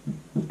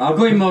 I'll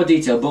go in more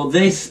detail, but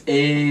this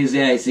is,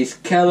 yeah, it's this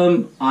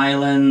Kelham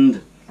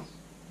Island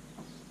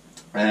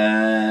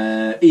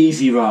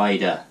Easy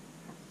Rider,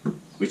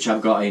 which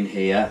I've got in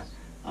here.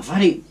 I've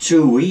had it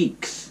 2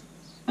 weeks,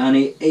 and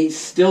it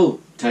still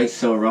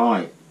tastes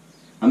alright.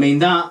 I mean,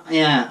 that,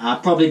 yeah, I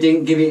probably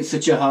didn't give it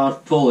such a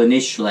hard pull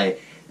initially,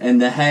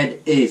 and the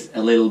head is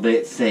a little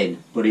bit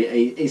thin, but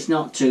it's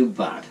not too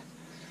bad.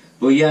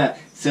 But yeah,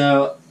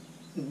 so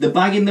the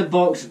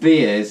bag-in-the-box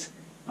beers,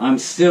 I'm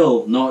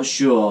still not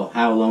sure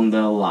how long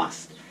they'll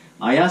last.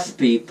 I ask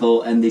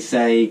people and they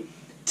say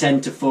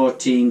 10 to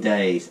 14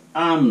 days.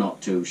 I'm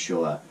not too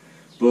sure,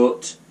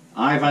 but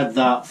I've had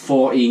that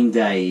 14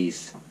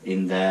 days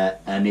in there,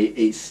 and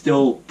it's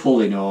still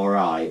pulling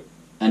alright,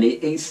 and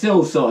it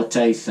still sort of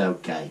tastes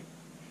okay.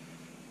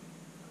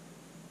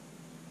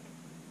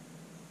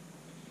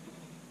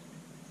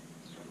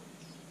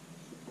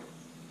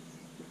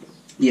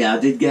 Yeah, I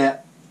did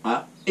get,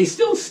 it's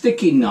still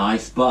sticking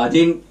nice, but I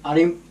didn't,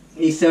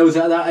 it shows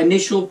that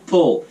initial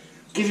pull,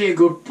 give it a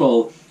good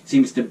pull,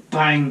 seems to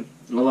bang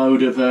a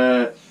load of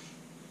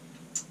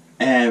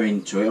air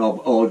into it,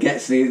 or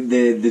gets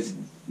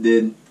the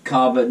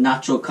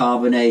natural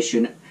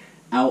carbonation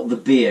out the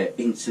beer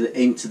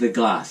into the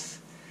glass.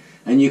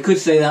 and you could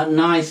say that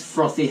nice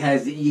frothy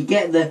head.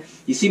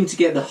 You seem to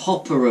get the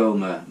hop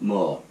aroma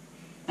more.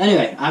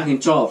 Anyway, I can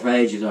talk for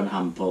ages on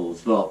hand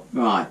pulls, but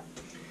right.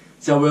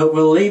 So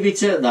we'll leave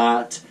it at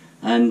that,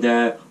 and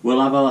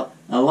we'll have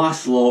a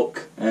last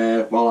look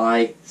while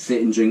I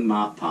sit and drink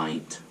my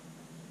pint.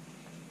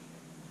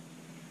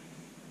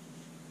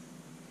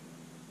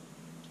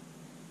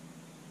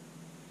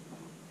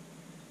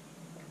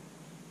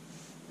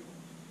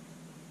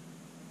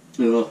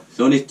 Oh, it's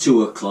only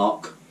 2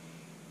 o'clock,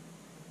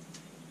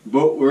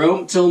 but we're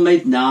home till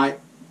midnight.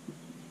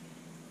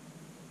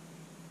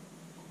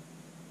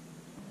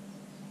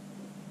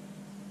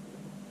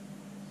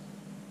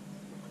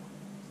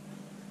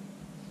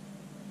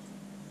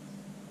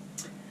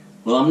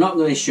 Well, I'm not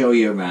going to show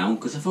you around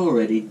because I've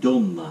already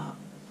done that.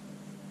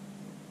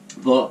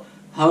 But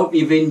hope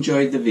you've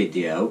enjoyed the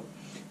video,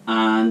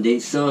 and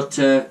it sort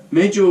of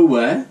made you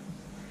aware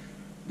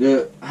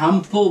that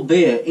hand pull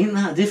beer isn't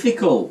that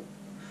difficult.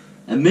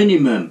 A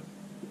minimum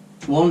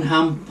 1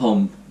 hand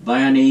pump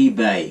by on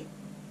eBay.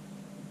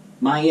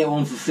 Might get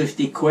one for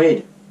 50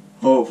 quid.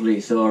 Hopefully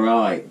it's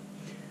alright.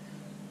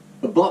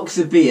 A box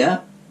of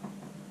beer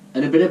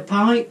and a bit of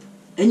pipe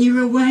and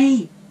you're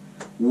away.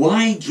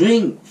 Why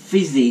drink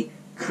fizzy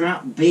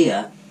crap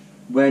beer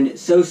when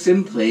so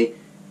simply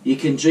you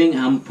can drink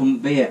hand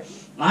pump beer?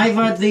 I've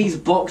had these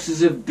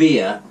boxes of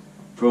beer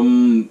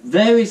from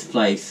various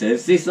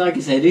places. This, like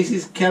I said, this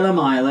is Kelham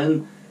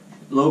Island,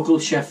 local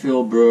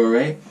Sheffield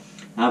brewery.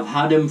 I've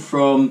had them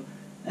from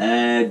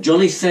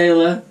Jolly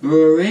Sailor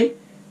Brewery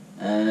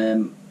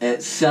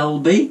at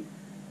Selby.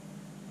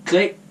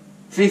 Click,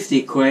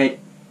 50 quid.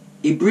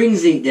 He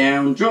brings it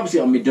down, drops it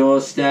on my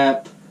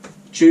doorstep,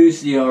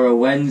 Tuesday or a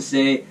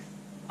Wednesday.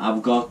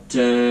 I've got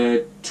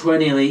 20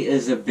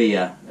 litres of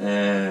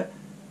beer.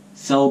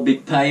 Selby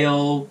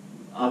Pale.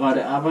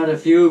 I've had a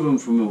few of them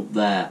from up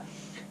there.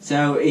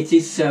 So it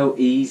is so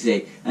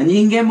easy, and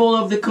you can get them all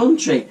over the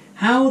country.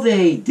 How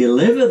they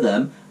deliver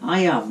them, I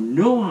have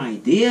no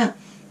idea.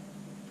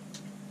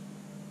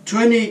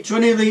 20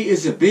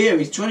 litres of beer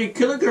is 20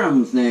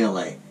 kilograms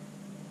nearly.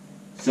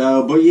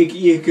 So, but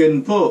you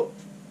can put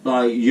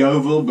like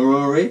Yeovil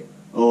Brewery,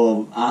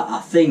 or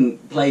I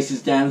think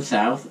places down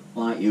south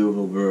like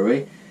Yeovil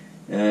Brewery.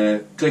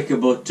 Click a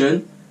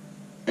button,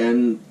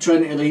 and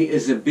 20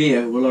 litres of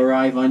beer will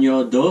arrive on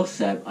your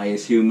doorstep, I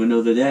assume,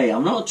 another day.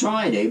 I've not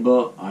tried it,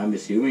 but I'm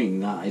assuming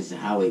that is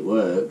how it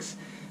works.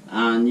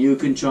 And you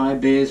can try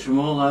beers from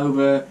all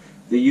over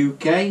the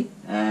UK.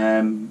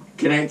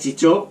 Connect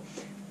it up,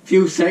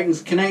 few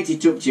seconds, connect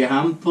it up to your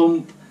hand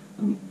pump,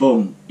 and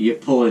boom, you're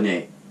pulling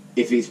it,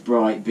 if it's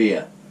bright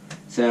beer.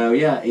 So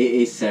yeah, it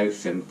is so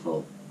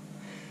simple.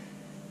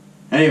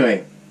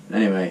 Anyway,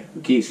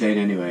 we keep saying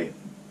anyway.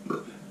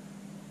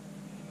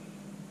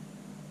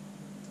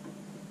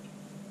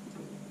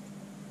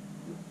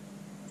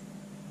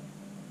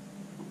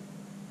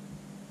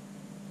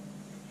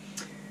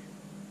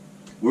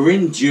 We're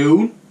in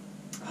June.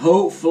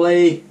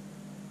 Hopefully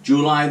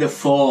July the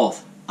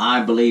 4th.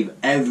 I believe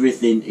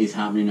everything is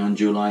happening on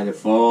July the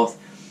 4th.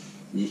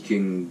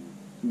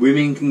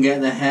 Women can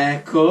get their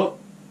hair cut,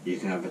 you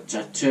can have a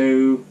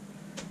tattoo,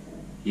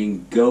 you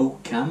can go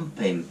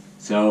camping.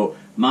 So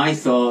my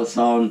thoughts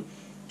on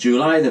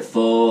July the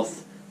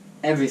 4th,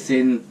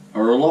 everything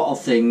or a lot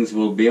of things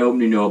will be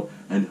opening up,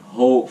 and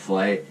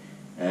hopefully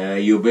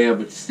you'll be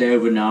able to stay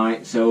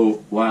overnight,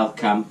 so while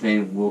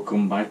camping we'll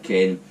come back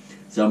in.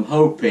 So I'm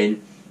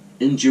hoping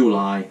in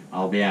July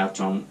I'll be out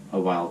on a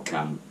wild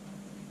camp.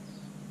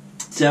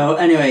 So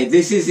anyway,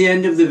 this is the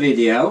end of the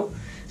video.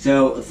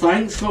 So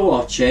thanks for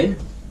watching.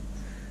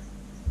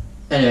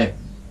 Anyway,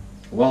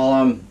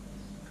 while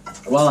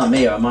I'm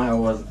here, I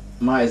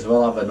might as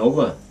well have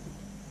another.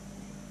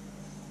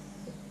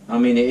 I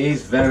mean, it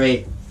is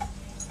very.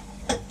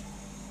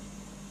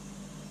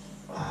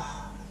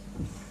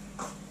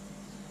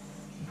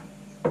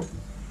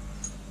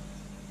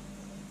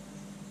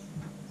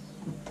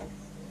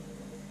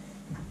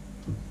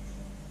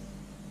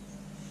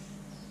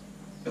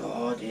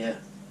 Oh dear,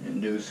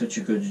 didn't do such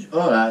a good.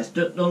 Alright,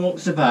 it don't look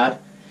so bad.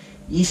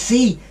 You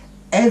see,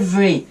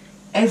 every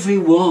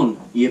one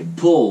you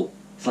pull,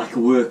 it's like a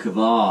work of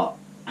art.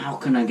 How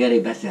can I get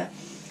it better?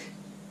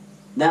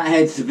 That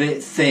head's a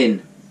bit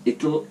thin.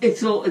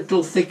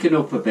 It'll thicken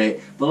up a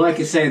bit. But like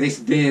I say, this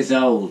beer's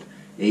old.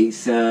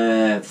 It's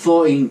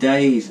 14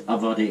 days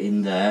I've had it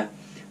in there,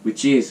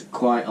 which is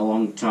quite a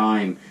long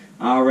time.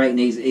 I reckon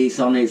it's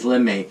on its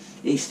limit.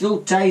 It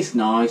still tastes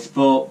nice,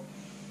 but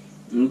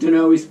I don't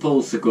know his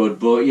pulse are good.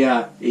 But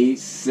yeah,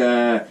 it's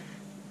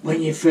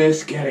when you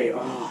first get it,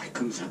 oh, it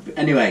comes up.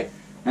 Anyway,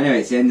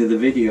 it's the end of the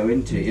video,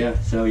 isn't it? Yeah.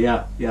 So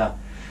yeah.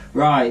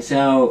 Right.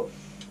 So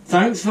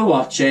thanks for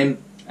watching.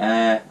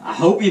 I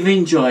hope you've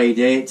enjoyed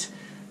it.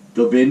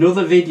 There'll be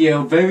another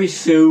video very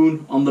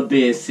soon on the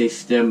beer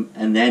system,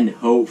 and then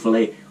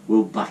hopefully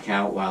we'll back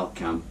out while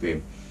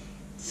camping.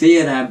 See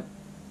you then.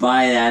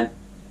 Bye then.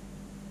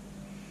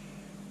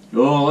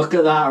 Oh, look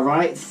at that,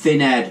 right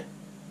thin head.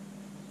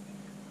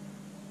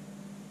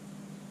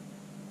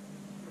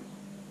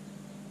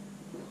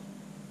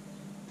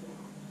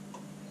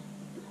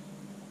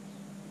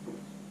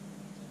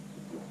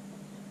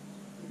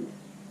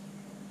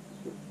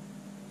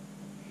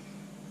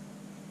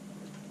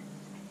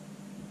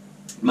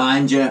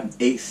 Mind you,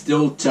 it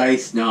still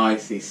tastes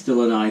nice, it's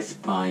still a nice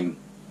pine.